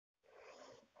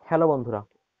Hello বন্ধুরা,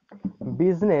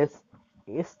 business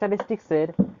স্ট্যাটিস্টিক্সের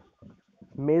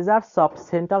measures of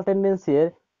central tendency এর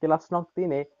class নং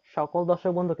 3-এ সকল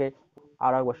দর্শক বন্ধুকে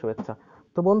আরো একবার শুভেচ্ছা।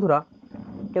 তো বন্ধুরা,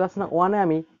 ক্লাস নং 1-এ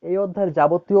আমি এই অধ্যায়ের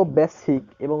যাবতীয় বেসিক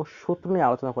এবং সূত্র নিয়ে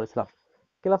আলোচনা করেছিলাম।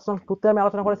 ক্লাস নং 2-তে আমি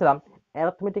আলোচনা করেছিলাম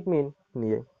অ্যারিথমেটিক মিন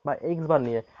নিয়ে বা এক্স বার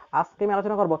নিয়ে। আজকে আমি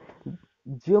আলোচনা করব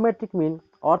জিওমেট্রিক মিন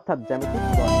অর্থাৎ জ্যামিতিক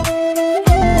গড়।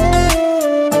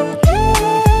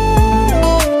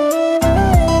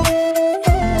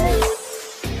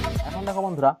 এখন দেখো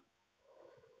বন্ধুরা,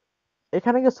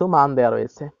 এখানে কিছু মান দেওয়া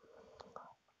রয়েছে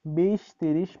 20,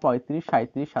 30, 35,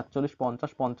 37, 47,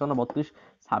 50, 55, 32,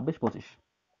 26, 25।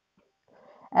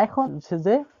 এখন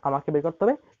যে আমাকে বের করতে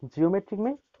হবে জিওমেট্রিক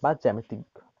মিন বা জ্যামিতিক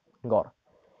গড়।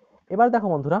 এবার দেখো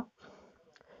বন্ধুরা,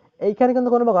 এইখানে কিন্তু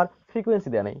কোনো প্রকার ফ্রিকোয়েন্সি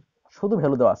দেওয়া নেই, শুধু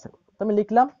ভ্যালু দেওয়া আছে। তো আমি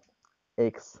লিখলাম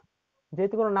এক্স,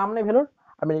 যেহেতু কোনো নাম নেই ভ্যালুর,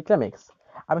 আমি লিখলাম এক্স।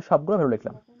 আমি সবগুলো ভ্যালু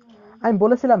লিখলাম। আমি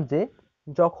বলেছিলাম যে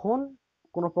যখন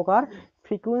কোনো প্রকার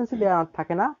ফ্রিকোয়েন্সি দেওয়া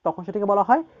থাকে না, তখন সেটাকে বলা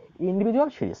হয় ইন্ডিভিজুয়াল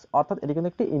সিরিজ, অর্থাৎ এটি কিন্তু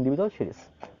একটি ইন্ডিভিজুয়াল সিরিজ।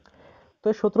 তো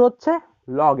এই সূত্র হচ্ছে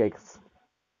লগ এক্স,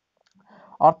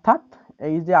 অর্থাৎ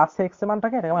এই যে আছে এক্স এর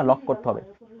মানটাকে এটাকে আমার লগ করতে হবে।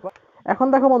 এখন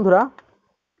দেখো বন্ধুরা,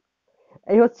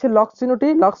 এই হচ্ছে লগ চিহ্নটি,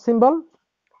 লগ সিম্বল।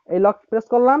 এই লগ প্রেস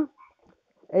করলাম,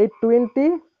 এই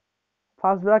 20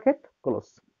 ফার্স্ট ব্র্যাকেট ক্লোজ,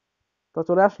 তো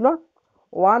চলে আসলো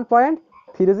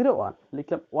 1.301,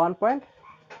 লিখলাম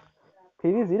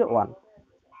 1.301।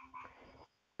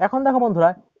 এখন দেখো বন্ধুরা,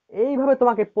 এইভাবে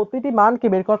তোমাকে প্রতিটি মানকে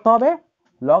বের করতে হবে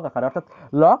লগ আকারে, অর্থাৎ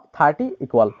log 30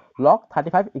 equal, log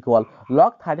 35 equal,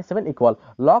 log 37 equal,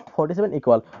 log 47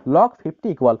 equal, log 50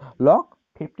 equal, log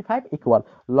 55 equal,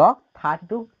 log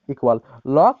 32 equal,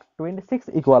 log 26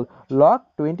 equal, log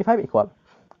 25 equal.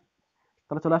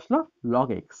 তাহলে চলে আসলো লগ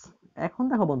এক্স। এখন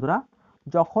দেখো বন্ধুরা,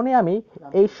 যখনই আমি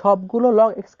এই সবগুলো লগ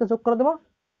এক্স কে যোগ করে দেবো,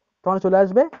 তখন চলে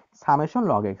আসবে সামেশন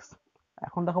লগ এক্স।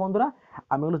 এখন দেখো বন্ধুরা,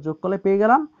 আমি ওগুলো যোগ করলে পেয়ে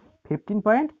গেলাম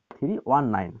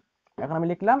 15.319। এখন আমি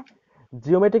লিখলাম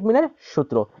জিওমেট্রিক মিনের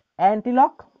সূত্র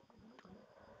অ্যান্টিলগ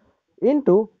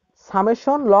into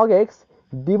summation log x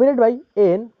divided by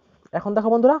N. এখন দেখো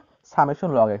বন্ধুরা, সামেশন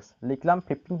লগ এক্স লিখলাম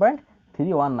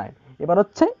 15.319। এবার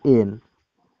হচ্ছে এন।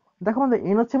 দেখো বন্ধু,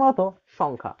 এন হচ্ছে মূলত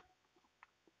সংখ্যা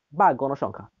বা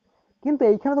গণসংখ্যা, কিন্তু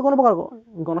এইখানে তো কোনো প্রকার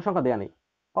গণসংখ্যা দেওয়া নেই,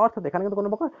 অর্থাৎ এখানে কিন্তু কোনো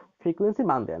প্রকার ফ্রিকোয়েন্সি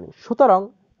মান দেওয়া নেই। সুতরাং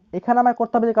এখানে আমার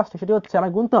করতে হবে যে কাজটা, সেটি হচ্ছে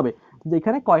আমায় গুনতে হবে যে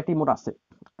এখানে কয়টি মোট আছে।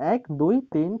 1, 2,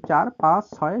 3, 4, 5,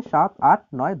 6, 7, 8,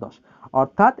 9, 10,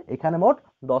 অর্থাৎ এখানে মোট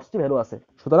 10টি ভ্যালু আছে।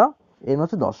 সুতরাং এন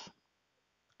হচ্ছে 10,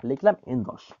 লিখলাম এন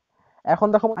 10। এখন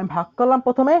দেখো, আমি ভাগ করলাম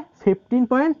প্রথমে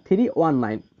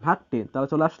 15.319 ভাগ 10, তাহলে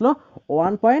চলে আসলো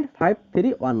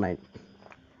 1.5319।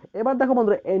 এবার দেখো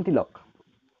বন্ধুরা, এন্টিলগ।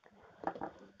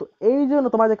 তো এই জন্য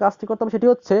তোমার যে কাজটি করতে হবে সেটি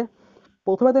হচ্ছে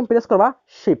প্রথমে তুমি প্রেস করবা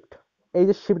শিফট, এই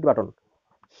যে শিফট বাটন,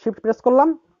 শিফট প্রেস করলাম।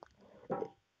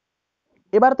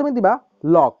 এবার তুমি দিবা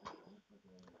লক,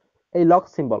 এই লক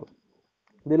সিম্বল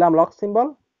দিলাম, লক সিম্বল।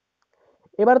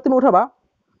 এবার তুমি উঠাবা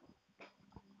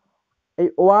এই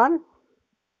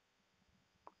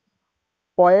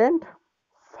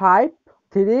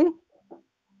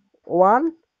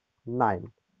 1.5319,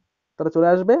 তাহলে চলে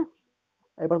আসবে।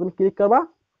 এবার তুমি ক্লিক করবা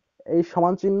এই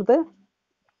সমান চিহ্নতে,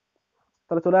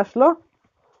 তাহলে চলে আসলো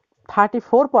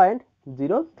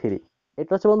 34.03।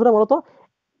 এটা হচ্ছে বন্ধুরা মূলত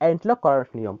অ্যান্টিলগ করার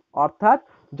নিয়ম, অর্থাৎ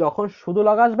যখন শুধু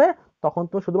লগ আসবে তখন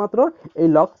তুমি শুধুমাত্র এই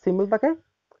লগ সিম্বলটাকে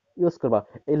ইউজ করবা,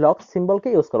 এই লগ সিম্বলকে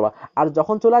ইউজ করবা। আর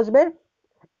যখন চলে আসবে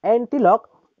অ্যান্টিলগ,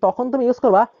 তখন তুমি ইউজ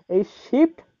করবা এই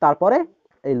শিফট, তারপরে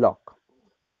এই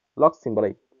লগ সিম্বল।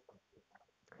 এই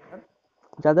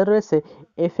যাদের রয়েছে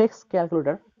এফএক্স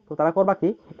ক্যালকুলেটর, তো তারা করবা কি,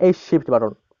 এই শিফট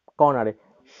বাটন কর্নারে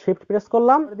শিফট প্রেস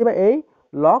করলাম, দিবা এই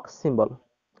লগ সিম্বল।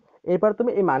 এরপর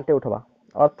তুমি এই মানটা উঠাবা,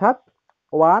 অর্থাৎ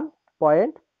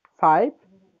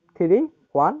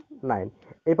 1.5319।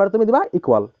 এরপর তুমি দিবা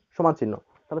ইকুয়াল, সমান চিহ্ন,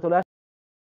 তাহলে চলে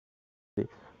আসবে।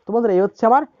 তো বন্ধুরা, এই হচ্ছে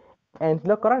আমার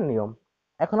অ্যান্টিলগ করার নিয়ম।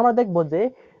 এখন আমরা দেখবো যে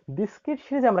ডিসক্রিট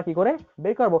সিরিজে আমরা কি করে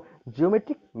বের করব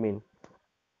জিওমেট্রিক মিন।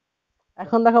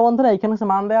 এখন দেখো বন্ধুরা, এখানে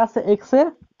মান দেওয়া আছে, এক্স এর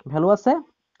ভ্যালু আছে,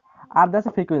 আর দেওয়া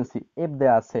আছে ফ্রিকোয়েন্সি এফ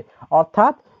দেওয়া আছে,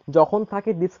 অর্থাৎ যখন থাকে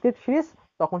ডিসক্রিট সিরিজ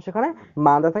তখন সেখানে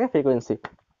মান দেওয়া থাকে ফ্রিকোয়েন্সি।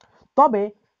 তবে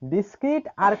ডিসক্রিট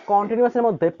আর কন্টিনিউয়াসের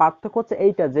মধ্যে পার্থক্য হচ্ছে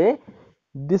এইটা যে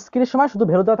ডিসক্রিট সময় শুধু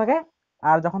ভ্যালু দেওয়া থাকে,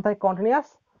 আর যখন থাকে কন্টিনিউয়াস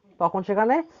তখন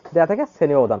সেখানে দেওয়া থাকে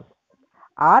শ্রেণী ব্যবধান।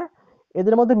 আর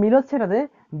এদের মধ্যে মিল হচ্ছে এটা যে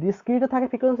ডিসক্রিটে থাকে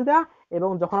ফ্রিকোয়েন্সি দেওয়া, এবং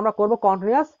যখন আমরা করব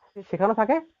কন্টিনিউয়াস সেখানেও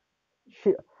থাকে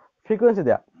ফ্রিকোয়েন্সি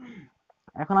দেওয়া।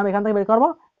 এখন আমি এখান থেকে বের করব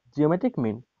জিওমেট্রিক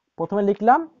মিন। প্রথমে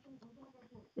লিখলাম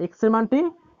এক্স এর মানটি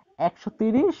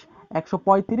 130,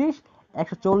 135,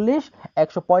 140,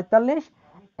 145,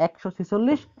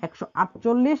 146,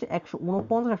 148, 149,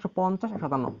 150,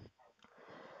 157।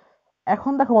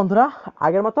 এখন দেখো বন্ধুরা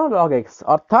আগের মতো লগ এক্স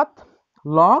অর্থাৎ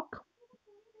লগ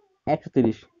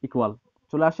 130 ইকুয়াল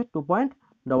চলে আসে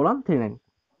 2.1139।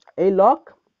 এই লগ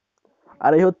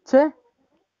আর এই হচ্ছে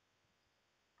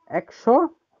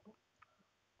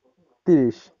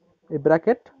 130 এই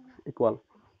ব্র্যাকেট ইকুয়াল,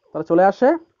 তাহলে চলে আসে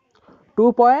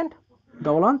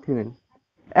 2.1139।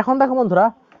 এখন দেখো বন্ধুরা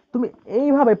তুমি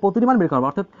এইভাবে প্রতিটি মান বের করবে,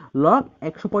 অর্থাৎ log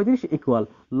 135 equal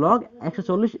log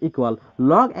 140 equal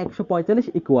log 145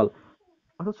 equal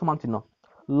অর্থাৎ সমান চিহ্ন,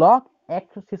 log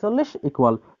 146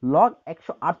 equal log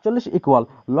 148 equal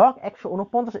log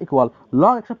 149 equal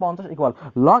log 150 equal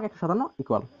log 157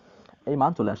 equal এই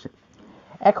মান চলে আসে।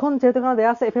 এখন যেহেতু এখানে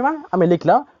দেওয়া আছে এফ এর মান আমি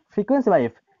লিখলাম ফ্রিকোয়েন্সি বাই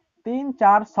এফ 3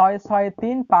 4 6 6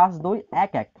 3 5 2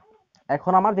 1 1।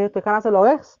 এখন আমার যেহেতু এখানে আছে লগ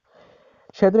এক্স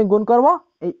সেহেতু আমি গুণ করব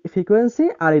এই ফ্রিকোয়েন্সি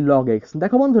আর এই লগ এক্স।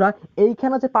 দেখো বন্ধুরা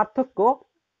এইখানে যে পার্থক্য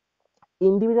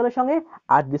ইন্ডিভিজুয়ালের সঙ্গে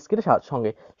আর ডিসক্রিটের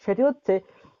সঙ্গে সেটি হচ্ছে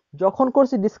যখন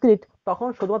করছি ডিসক্রিট তখন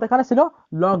শুধুমাত্র এখানে ছিল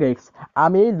লগ এক্স,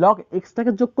 আমি এই লগ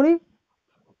এক্সটাকে যোগ করি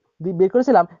বের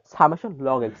করেছিলাম সামেশন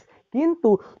লগ এক্স, কিন্তু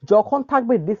যখন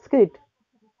থাকবে ডিসক্রিট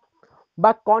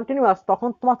বা কন্টিনিউয়াস তখন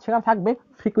তোমার সেখানে থাকবে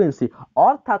ফ্রিকোয়েন্সি,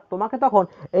 অর্থাৎ তোমাকে তখন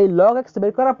এই লগ এক্স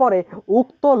বের করার পরে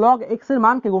উক্ত লগ এক্স এর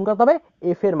মানকে গুণ করতে হবে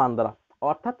এফ এর মান দ্বারা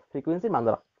অর্থাৎ ফ্রিকোয়েন্সির মান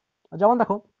দ্বারা। যেমন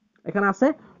দেখো এখানে আছে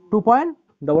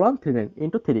 2.1139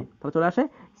 ইন্টু 3, তাহলে চলে আসে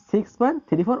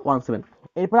 6.3417।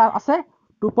 এরপর আছে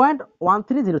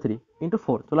 2.1303 ইন্টু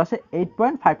 4, চলে আসে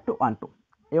 8.5212।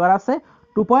 এবার আছে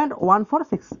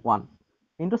 2.1461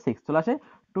 ইন্টু 6, চলে আসে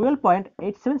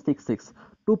 12.8766।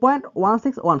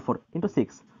 2.1614 ইন্টু 6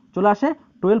 চলে আসে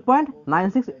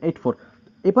 12.9684।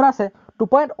 এরপর আছে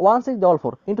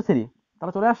 2.1644 ইন্টু 3,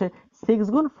 তাহলে চলে আসে 6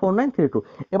 গুণ 4932।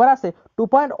 এবার আছে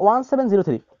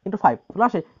 2.1703 ইন্টু 5, চলে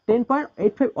আসে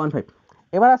 10.8515।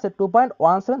 এবার আছে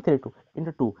 2.1732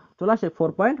 ইন্টু 2, চলে আসে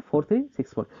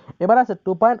 4.4364। এবার আছে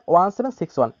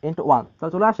 2.1761 ইন্টু 1,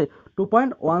 তাহলে চলে আসে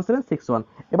 2.1761।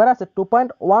 এবার আছে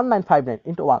 2.1959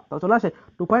 ইন্টু 1, তাহলে চলে আসে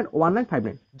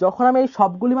 2.1959। যখন আমি এই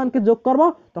সবগুলি মানকে যোগ করব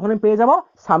তখন আমি পেয়ে যাব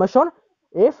সামেশন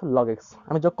এফ লগ এক্স।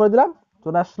 আমি যোগ করে দিলাম,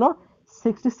 চলে আসলো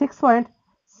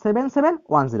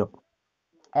 66.7710।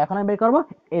 এখন আমি বের করবো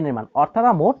এন এর মান, অর্থাৎ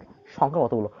আমার মোট সংখ্যা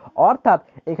কতগুলো, অর্থাৎ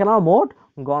এখানে আমার মোট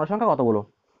গণসংখ্যা কতগুলো।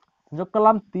 যোগ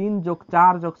করলাম 3 যোগ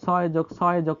 4 যোগ 6 যোগ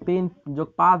 6 যোগ 3 যোগ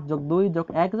 5 যোগ 2 যোগ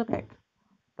 1 যোগ 1,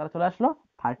 তাহলে চলে আসলো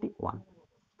 31।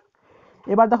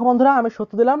 এবার দেখো বন্ধুরা আমি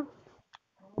সূত্র দিলাম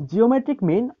জিওমেট্রিক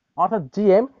মিন অর্থাৎ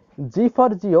GM, G for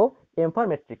Jio, M for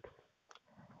metric,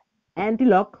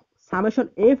 অ্যান্টিলগ summation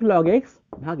F log x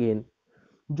ভাগ এন।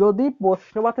 যদি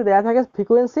প্রশ্নপত্রে দেওয়া থাকে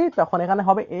ফ্রিকোয়েন্সি তখন এখানে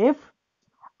হবে এফ,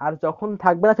 আর যখন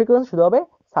থাকবে না ফ্রিকোয়েন্সি শুধু হবে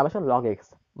সামেশন লগ এক্স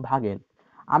ভাগ এন।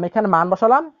 আমি এখানে মান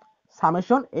বসালাম,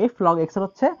 সামেশন এফ লগ এক্স এর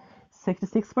হচ্ছে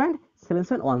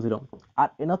 66.7710 আর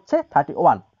এন হচ্ছে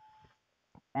 31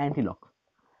 অ্যান্টিলগ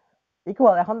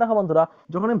ইকুয়াল। এখন দেখো বন্ধুরা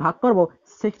যখন আমি ভাগ করবো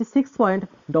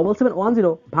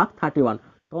 66.7710 ভাগ 31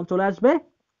 তখন চলে আসবে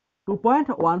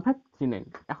 2.1539।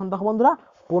 এখন দেখো বন্ধুরা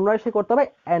পুনরায় সে করতে হবে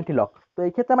অ্যান্টিলগ। তো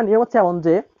এই ক্ষেত্রে আমার নিয়ম হচ্ছে এমন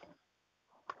যে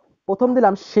প্রথম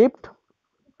দিলাম শিফট,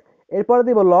 এরপরে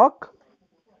দিব লক,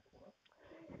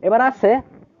 এবার আছে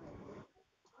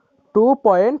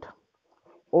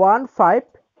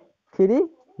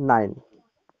 2.1539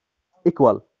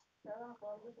 ইকুয়াল,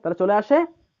 তাহলে চলে আসে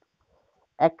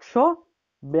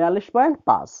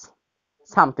 142.5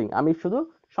 সামথিং। আমি শুধু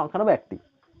সংখ্যা নেবো একটি,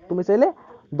 তুমি চাইলে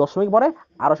দশমিক পরে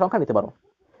আরো সংখ্যা নিতে পারো।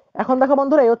 এখন দেখো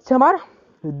বন্ধুরা এই হচ্ছে আমার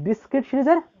ডিসক্রিট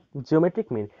সিরিজের জিওমেট্রিক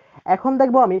মিন। এখন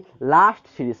দেখবো আমি লাস্ট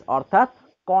সিরিজ অর্থাৎ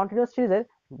কন্টিনিউয়াস সিরিজের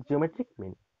জিওমেট্রিক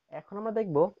মিন। এখন আমরা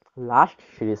দেখব লাস্ট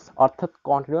সিরিজ অর্থাৎ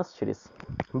কন্টিনিউয়াস সিরিজ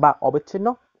বা অবিচ্ছিন্ন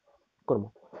ক্রম।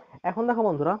 এখন দেখো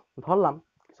বন্ধুরা ধরলাম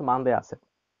কিছু মান দেয়া আছে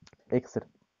এক্স এর,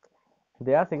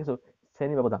 দেয়া আছে কিছু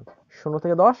শ্রেণী ব্যবধান 0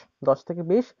 থেকে 10, 10 থেকে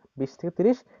 20, 20 থেকে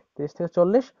 30, 30 থেকে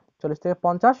 40, 40 থেকে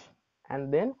 50 এন্ড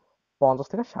দেন 50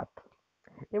 থেকে 60।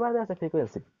 এবার দেয়া আছে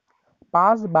ফ্রিকোয়েন্সি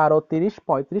 5, 12, 30,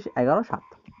 35, 11, 7।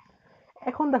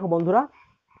 এখন দেখো বন্ধুরা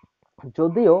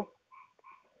যদিও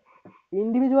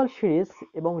ইন্ডিভিজুয়াল সিরিজ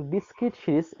এবং ডিসক্রিট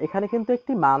সিরিজ এখানে কিন্তু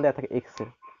একটি মান দেয়া থাকে এক্স এর,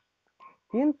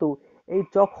 কিন্তু এই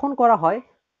যখন করা হয়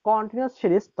কন্টিনিউয়াস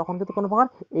সিরিজ তখন কিন্তু কোনো প্রকার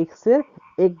এক্স এর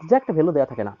এক্সাক্ট ভ্যালু দেয়া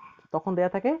থাকে না, তখন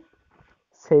দেয়া থাকে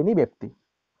শ্রেণী ব্যক্তি।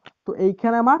 তো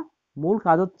এইখানে আমার মূল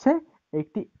কাজ হচ্ছে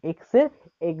একটি এক্স এর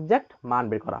এক্সাক্ট মান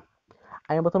বের করা।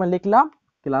 আমি প্রথমে লিখলাম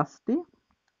ক্লাসটি,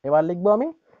 এবার লিখবো আমি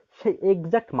সেই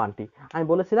এক্সাক্ট মানটি। আমি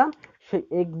বলেছিলাম সেই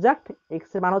এক্সাক্ট এক্স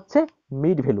এর মান হচ্ছে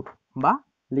মিড ভ্যালু বা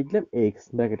লিখলাম এক্স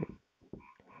ব্র্যাকেটে।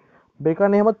 বের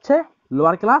করার নিয়ম হচ্ছে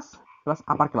lower class plus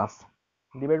upper class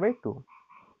divide by 2,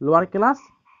 lower class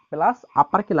plus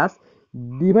upper class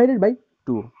divided by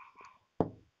 2,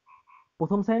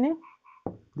 প্রথম শ্রেণী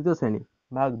দ্বিতীয় শ্রেণী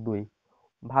ভাগ 2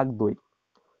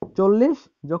 40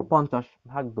 যোগ 50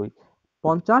 ভাগ 2,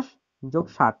 50 যোগ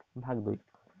 60 ভাগ 2,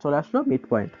 চলে আসলো মিড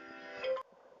পয়েন্ট।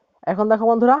 এখন দেখো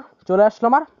বন্ধুরা, চলে আসলো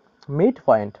আমার মিড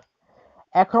পয়েন্ট।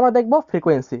 এখন আমরা দেখবো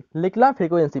ফ্রিকোয়েন্সি। লিখলাম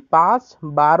ফ্রিকোয়েন্সি 5,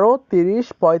 12, 30,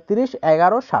 35,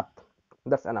 11, 7,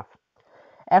 দ্যাটস এনাফ।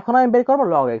 এখন আমি বের করবো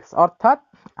লগ এক্স, অর্থাৎ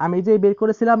আমি যে বের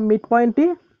করেছিলাম মিড পয়েন্টটি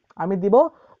আমি দিব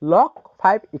লগ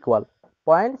 5 ইকুয়াল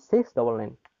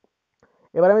 0.699।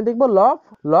 এবার আমি দেখবো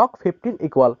log 15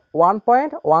 equal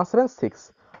 1.176,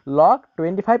 log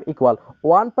 25 equal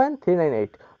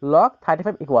 1.398, log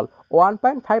 35 equal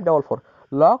 1.544,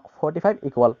 log 45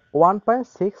 equal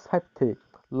 1.653,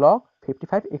 log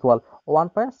 55 equal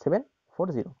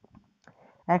 1.740।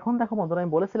 এখন দেখো বন্ধুরা,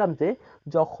 আমি বলেছিলাম যে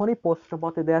যখনই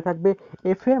প্রশ্নপত্রে দেওয়া থাকবে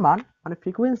এফ এর মান মানে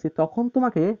ফ্রিকোয়েন্সি, তখন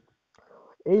তোমাকে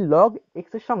এই লগ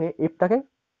এক্স এর সঙ্গে এফটাকে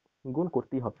গুণ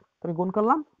করতেই হবে। আমি গুণ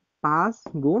করলাম 5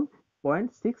 গুণ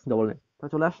 0.699,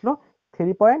 তাহলে চলে আসলো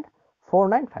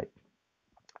 3.495।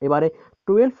 এবারে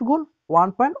 12 গুণ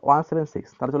 1.176,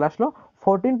 তাহলে চলে আসলো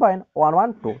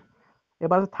 14.112।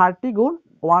 এবারে 30 গুণ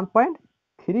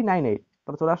 1.398,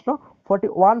 তাহলে চলে আসলো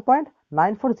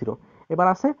 41.940। এবার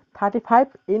আছে 35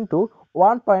 into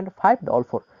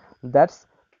 1.544, that's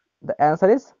the answer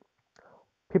is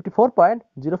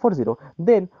 54.040।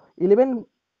 Then 11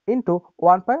 into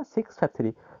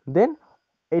 1.653, then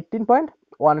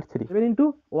 18.183, 7 into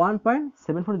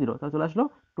 1.740, তাহলে চলে আসলো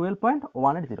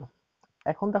 12.180।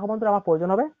 এখন দেখো বন্ধুরা, আমার প্রয়োজন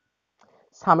হবে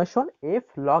সামেশন এফ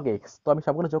লগ এক্স, তো আমি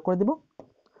সবগুলো যোগ করে দিব।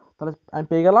 তাহলে আমি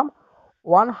পেয়ে গেলাম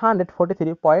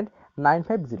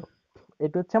 143.950,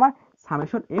 এটি হচ্ছে আমার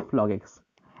সামেশন এফ লগ এক্স।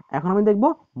 এখন আমি দেখব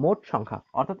মোট সংখ্যা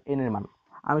অর্থাৎ এন এর মান।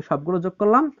 আমি সবগুলো যোগ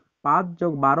করলাম, 5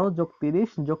 যোগ 12 যোগ 30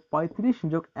 যোগ 35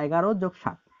 যোগ 11 যোগ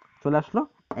 7, চলে আসলো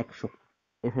 100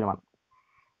 এফ এর মান।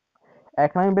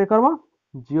 এখন আমি বের করবো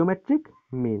জিওমেট্রিক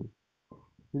মিন।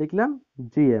 লিখলাম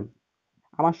জিএম,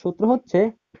 আমার সূত্র হচ্ছে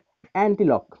অ্যান্টি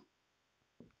লক।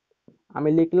 আমি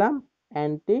লিখলাম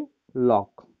অ্যান্টি লক,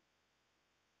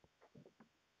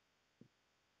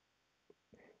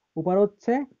 উপর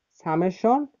হচ্ছে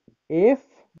সামেশন এফ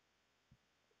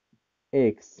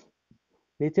এক্স,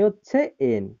 নিচে হচ্ছে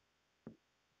এন।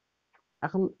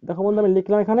 এখন দেখো বন্ধু, আমি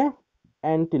লিখলাম এখানে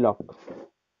অ্যান্টি লক।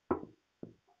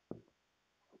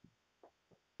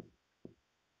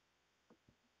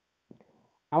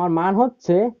 আমার মান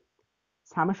হচ্ছে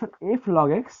summation F log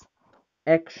x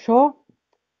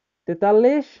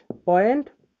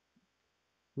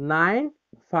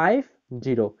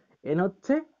 143.950, N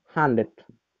হচ্ছে 100।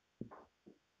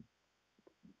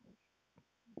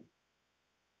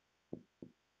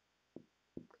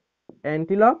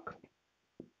 অ্যান্টিলক,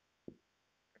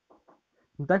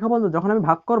 দেখো বন্ধু, যখন আমি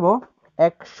ভাগ করব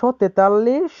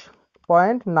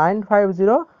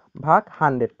 143.950 ভাগ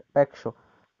 100, 100,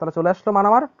 তাহলে চলে আসলো মান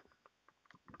আমার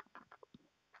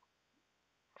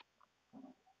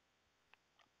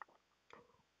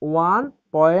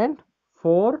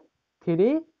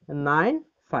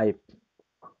 1.4395।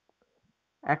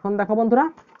 এখন দেখো বন্ধুরা,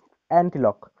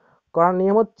 অ্যান্টিলক করার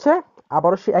নিয়ম হচ্ছে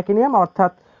আবারও সে একই নিয়ম,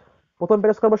 অর্থাৎ প্রথম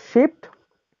প্রেস করবো শিফট,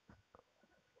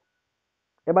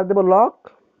 এবার দেব লক,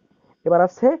 এবার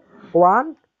আছে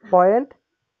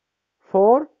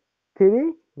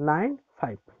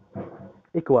 1.4395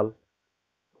 ইকুয়াল।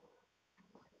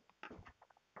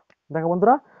 দেখো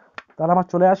বন্ধুরা, তাহলে আমার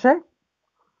চলে আসে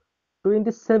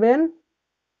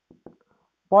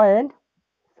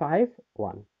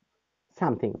 27.51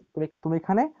 সামথিং। তুমি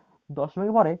এখানে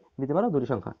দশমিকের পরে দিতে পারো দুটি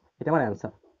সংখ্যা, এটা আমার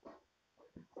অ্যান্সার।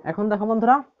 এখন দেখো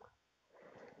বন্ধুরা,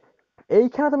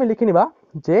 এইখানে তুমি লিখে নিবা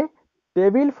যে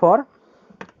টেবিল ফর,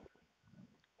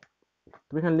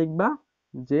 তুমি এখানে লিখবা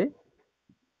যে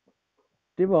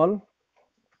table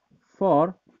for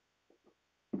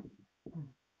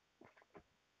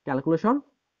calculation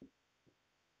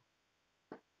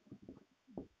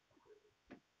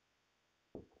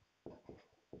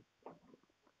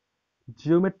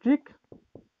geometric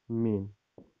mean.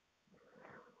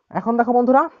 এখন দেখো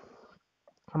বন্ধুরা,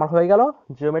 আমার হয়ে গেল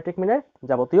জিওমেট্রিক মিনের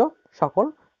যাবতীয় সকল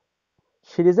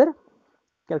সিরিজের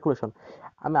ক্যালকুলেশন।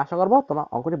 আমি আশা করবো তোমরা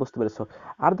অঙ্কটি বুঝতে পেরেছো।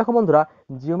 আর দেখো বন্ধুরা,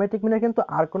 জিওমেট্রিক মিনের কিন্তু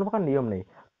আর কোনো প্রকার নিয়ম নেই।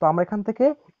 তো আমরা এখান থেকে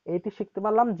এইটি শিখতে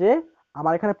পারলাম যে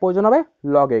আমার এখানে প্রয়োজন হবে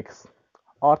লগ এক্স,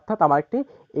 অর্থাৎ আমার একটি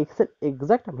এক্স এর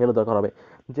এক্সাক্ট ভ্যালু দরকার হবে,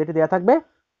 যেটি দেওয়া থাকবে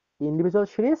ইন্ডিভিজুয়াল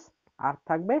সিরিজ আর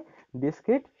থাকবে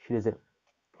ডিসক্রিট সিরিজের,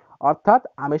 অর্থাৎ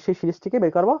আমি সেই সিরিজটিকে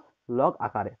বের করবো লগ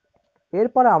আকারে।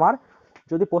 এরপরে আমার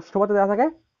যদি প্রশ্নপত্রে দেওয়া থাকে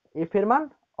এফ এর মান,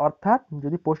 অর্থাৎ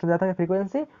যদি প্রশ্ন দেওয়া থাকে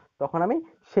ফ্রিকোয়েন্সি, তখন আমি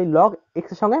সেই লগ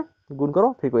এক্স এর সঙ্গে গুণ করবো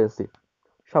ফ্রিকোয়েন্সি।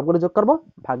 সবগুলো যোগ করব,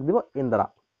 ভাগ দিব n দ্বারা।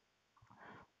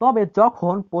 তবে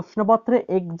যখন প্রশ্নপত্রে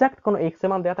এক্সাক্ট কোনো x এর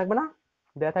মান দেওয়া থাকবে না,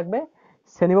 দেওয়া থাকবে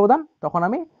শ্রেণী ব্যবধান, তখন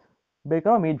আমি বের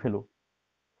করবো মিড ভ্যালু,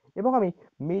 এবং আমি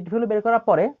মিড ভ্যালু বের করার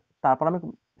পরে তারপর আমি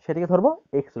সেটিকে ধরবো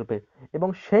এক্স রূপে, এবং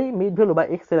সেই মিড ভ্যালু বা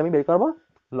এক্স এর আমি বের করবো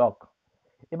লগ,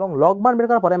 এবং লগ মান বের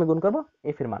করার পরে আমি গুণ করবো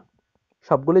এফ এর মান,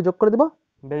 সবগুলি যোগ করে দিব,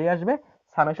 বেরিয়ে আসবে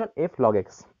সামেশন এফ লগ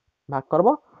এক্স, ভাগ করব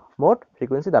মোট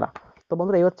ফ্রিকোয়েন্সি দ্বারা। তো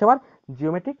বন্ধুরা, এই হচ্ছে আমার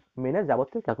জিওমেট্রিক মিনের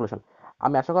যাবতীয় ক্যালকুলেশন।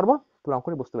 আমি আশা করবো তুমি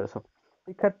অঙ্কটি বুঝতে পেরেছো।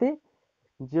 শিক্ষার্থী,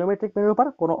 জিওমেট্রিক মিনের উপর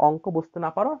কোনো অঙ্ক বুঝতে না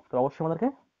পারো তো অবশ্যই আমাদেরকে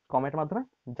কমেন্টের মাধ্যমে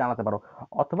জানাতে পারো,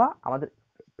 অথবা আমাদের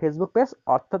ফেসবুক পেজ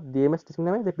অর্থাৎ ডিএমএস টিচিং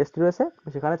নামে যে পেজটি রয়েছে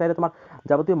সেখানে চাইলে তোমার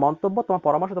যাবতীয় মন্তব্য, তোমার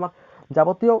পরামর্শ, তোমার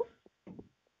যাবতীয়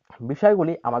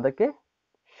বিষয়গুলি আমাদেরকে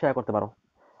শেয়ার করতে পারো।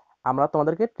 আমরা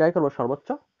তোমাদেরকে ট্রাই করবো সর্বোচ্চ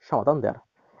সমাধান দেওয়ার।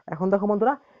 এখন দেখো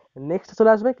বন্ধুরা, নেক্সট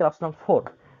চলে আসবে ক্লাস নাম্বার 4,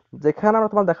 যেখানে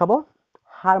আমরা তোমার দেখাবো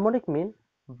হারমোনিক মিন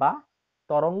বা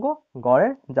তরঙ্গ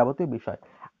গড়ের যাবতীয় বিষয়।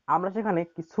 আমরা সেখানে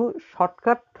কিছু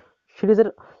শর্টকাট সিরিজের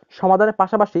সমাধানের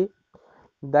পাশাপাশি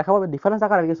দেখাবো ডিফারেন্স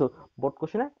আকারের কিছু বোর্ড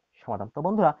কোশ্চেনের সমাধান। তো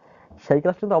বন্ধুরা, সেই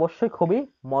ক্লাস কিন্তু অবশ্যই খুবই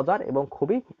মজার এবং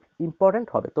খুবই ইম্পর্টেন্ট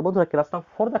হবে। তো বন্ধুরা, ক্লাস নাম্বার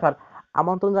 4 দেখার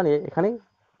আমন্ত্রণ জানিয়ে এখানেই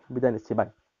বিদায় নিচ্ছি। বাই।